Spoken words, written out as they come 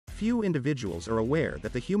Few individuals are aware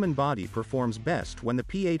that the human body performs best when the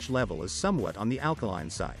pH level is somewhat on the alkaline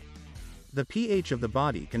side. The pH of the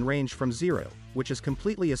body can range from 0, which is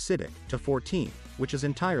completely acidic, to 14, which is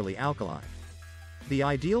entirely alkaline. The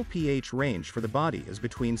ideal pH range for the body is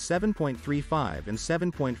between 7.35 and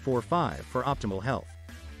 7.45 for optimal health.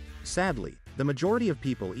 Sadly, the majority of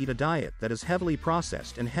people eat a diet that is heavily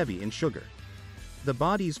processed and heavy in sugar. The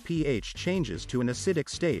body's pH changes to an acidic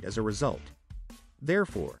state as a result.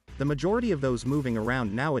 Therefore, the majority of those moving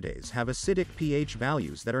around nowadays have acidic pH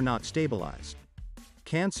values that are not stabilized.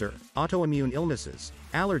 Cancer, autoimmune illnesses,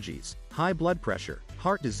 allergies, high blood pressure,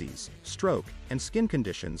 heart disease, stroke, and skin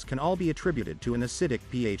conditions can all be attributed to an acidic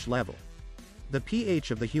pH level. The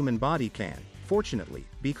pH of the human body can, fortunately,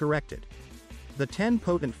 be corrected. The 10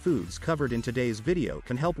 potent foods covered in today's video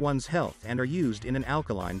can help one's health and are used in an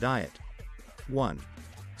alkaline diet. 1.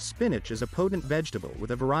 Spinach is a potent vegetable with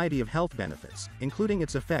a variety of health benefits, including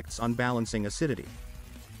its effects on balancing acidity.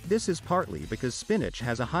 This is partly because spinach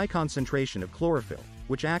has a high concentration of chlorophyll,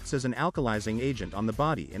 which acts as an alkalizing agent on the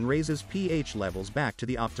body and raises pH levels back to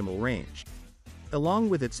the optimal range. Along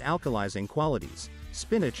with its alkalizing qualities,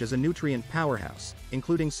 spinach is a nutrient powerhouse,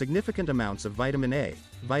 including significant amounts of vitamin A,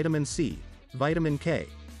 vitamin C, vitamin K,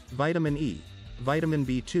 vitamin E, vitamin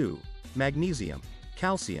B2, magnesium,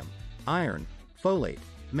 calcium, iron, folate,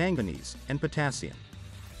 manganese, and potassium.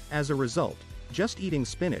 As a result, just eating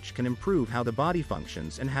spinach can improve how the body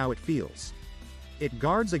functions and how it feels. It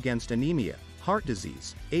guards against anemia, heart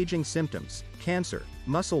disease, aging symptoms, cancer,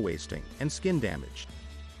 muscle wasting, and skin damage.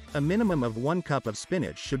 A minimum of 1 cup of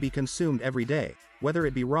spinach should be consumed every day, whether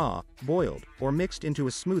it be raw, boiled, or mixed into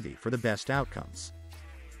a smoothie for the best outcomes.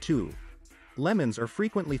 2. Lemons are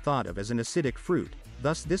frequently thought of as an acidic fruit,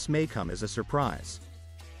 thus this may come as a surprise.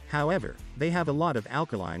 However, they have a lot of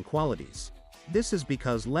alkaline qualities. This is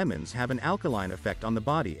because lemons have an alkaline effect on the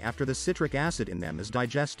body after the citric acid in them is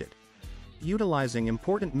digested. Utilizing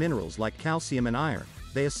important minerals like calcium and iron,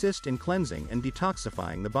 they assist in cleansing and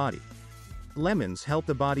detoxifying the body. Lemons help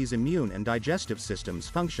the body's immune and digestive systems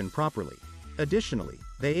function properly. Additionally,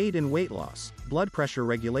 they aid in weight loss, blood pressure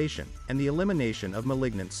regulation, and the elimination of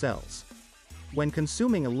malignant cells. When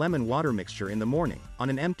consuming a lemon water mixture in the morning, on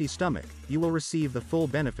an empty stomach, you will receive the full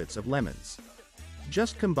benefits of lemons.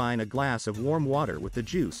 Just combine a glass of warm water with the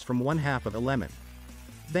juice from 1/2 of a lemon.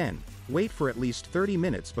 Then, wait for at least 30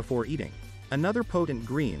 minutes before eating. Another potent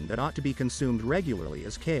green that ought to be consumed regularly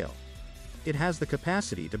is kale. It has the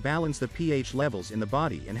capacity to balance the pH levels in the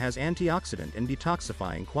body and has antioxidant and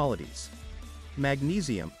detoxifying qualities.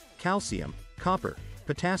 Magnesium, calcium, copper,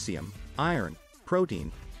 potassium, iron,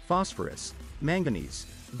 protein, phosphorus, manganese,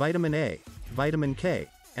 vitamin A, vitamin K,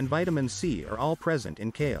 and vitamin C are all present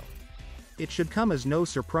in kale. It should come as no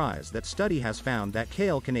surprise that study has found that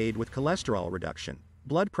kale can aid with cholesterol reduction,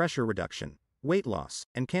 blood pressure reduction, weight loss,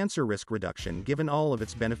 and cancer risk reduction given all of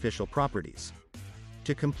its beneficial properties.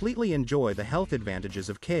 To completely enjoy the health advantages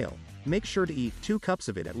of kale, make sure to eat 2 cups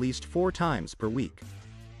of it at least 4 times per week.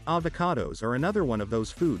 Avocados are another one of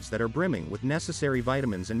those foods that are brimming with necessary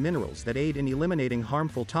vitamins and minerals that aid in eliminating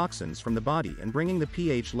harmful toxins from the body and bringing the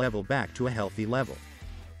pH level back to a healthy level.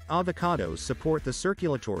 Avocados support the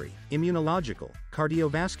circulatory, immunological,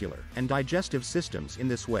 cardiovascular, and digestive systems in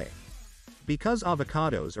this way. Because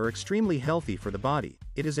avocados are extremely healthy for the body,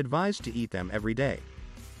 it is advised to eat them every day.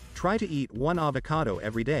 Try to eat 1 avocado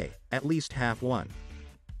every day, at least half one.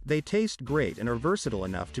 They taste great and are versatile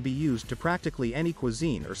enough to be used to practically any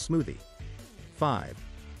cuisine or smoothie. 5.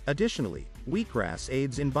 Additionally, wheatgrass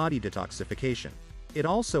aids in body detoxification. It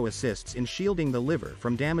also assists in shielding the liver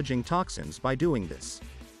from damaging toxins by doing this.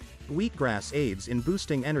 Wheatgrass aids in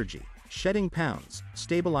boosting energy, shedding pounds,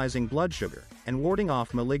 stabilizing blood sugar, and warding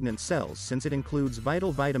off malignant cells since it includes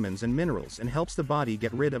vital vitamins and minerals and helps the body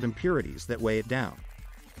get rid of impurities that weigh it down.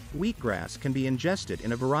 Wheatgrass can be ingested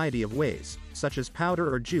in a variety of ways, such as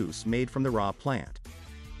powder or juice made from the raw plant.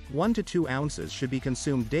 1 to 2 ounces should be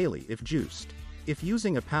consumed daily if juiced. If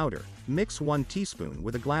using a powder, mix 1 teaspoon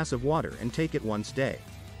with a glass of water and take it once a day.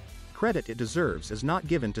 Credit it deserves is not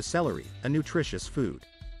given to celery, a nutritious food.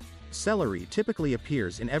 Celery typically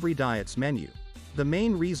appears in every diet's menu. The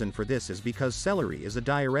main reason for this is because celery is a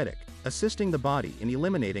diuretic, assisting the body in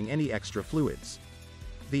eliminating any extra fluids.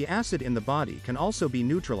 The acid in the body can also be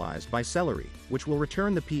neutralized by celery, which will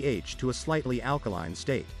return the pH to a slightly alkaline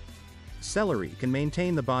state. Celery can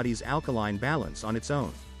maintain the body's alkaline balance on its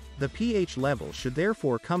own. The pH level should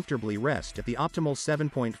therefore comfortably rest at the optimal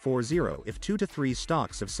 7.40 if 2 to 3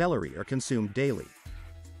 stalks of celery are consumed daily.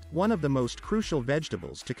 One of the most crucial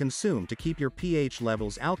vegetables to consume to keep your pH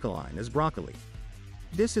levels alkaline is broccoli.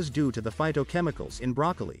 This is due to the phytochemicals in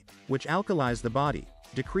broccoli, which alkalize the body,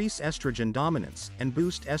 decrease estrogen dominance, and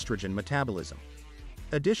boost estrogen metabolism.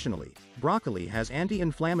 Additionally, broccoli has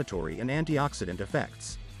anti-inflammatory and antioxidant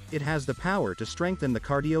effects. It has the power to strengthen the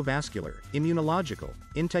cardiovascular, immunological,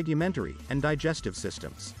 integumentary, and digestive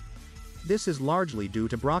systems. This is largely due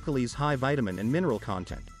to broccoli's high vitamin and mineral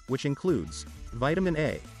content, which includes vitamin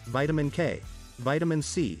A, vitamin K, vitamin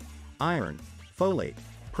C, iron, folate,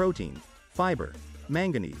 protein, fiber,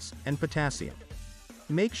 manganese, and potassium.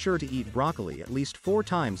 Make sure to eat broccoli at least 4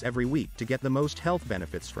 times every week to get the most health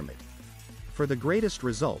benefits from it. For the greatest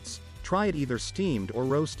results, try it either steamed or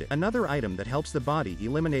roasted. Another item that helps the body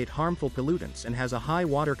eliminate harmful pollutants and has a high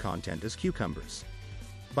water content is cucumbers.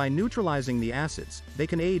 By neutralizing the acids, they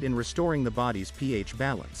can aid in restoring the body's pH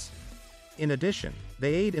balance. In addition,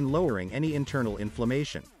 they aid in lowering any internal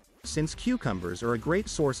inflammation. Since cucumbers are a great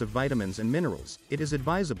source of vitamins and minerals, it is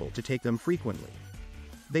advisable to take them frequently.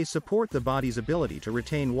 They support the body's ability to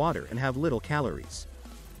retain water and have little calories.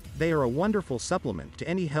 They are a wonderful supplement to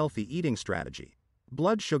any healthy eating strategy.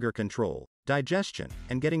 Blood sugar control, digestion,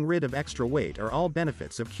 and getting rid of extra weight are all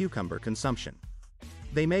benefits of cucumber consumption.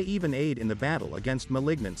 They may even aid in the battle against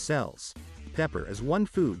malignant cells. Pepper is one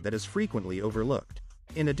food that is frequently overlooked.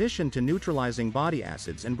 In addition to neutralizing body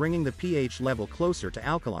acids and bringing the pH level closer to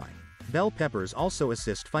alkaline, bell peppers also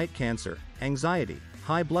assist fight cancer, anxiety,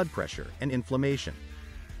 high blood pressure, and inflammation.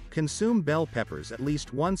 Consume bell peppers at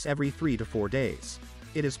least once every 3 to 4 days.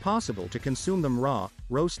 It is possible to consume them raw,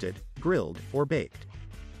 roasted, grilled, or baked.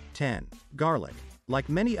 10. Garlic, like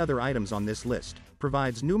many other items on this list,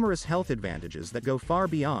 provides numerous health advantages that go far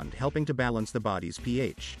beyond helping to balance the body's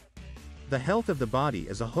pH. The health of the body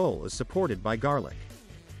as a whole is supported by garlic.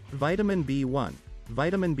 Vitamin B1,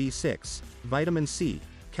 vitamin B6, vitamin C,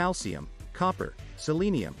 calcium, copper,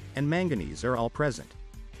 selenium, and manganese are all present.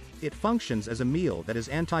 It functions as a meal that is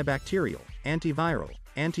antibacterial, antiviral,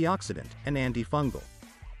 antioxidant, and antifungal.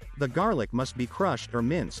 The garlic must be crushed or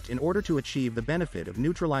minced in order to achieve the benefit of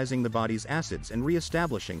neutralizing the body's acids and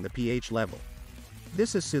re-establishing the pH level.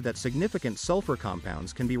 This is so that significant sulfur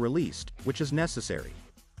compounds can be released, which is necessary.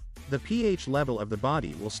 The pH level of the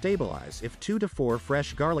body will stabilize if 2 to 4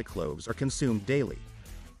 fresh garlic cloves are consumed daily.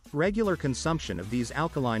 Regular consumption of these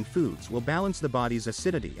alkaline foods will balance the body's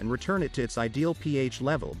acidity and return it to its ideal pH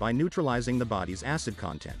level by neutralizing the body's acid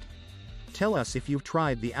content. Tell us if you've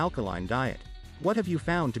tried the alkaline diet. What have you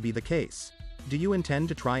found to be the case? Do you intend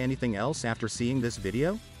to try anything else after seeing this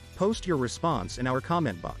video? Post your response in our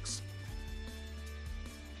comment box.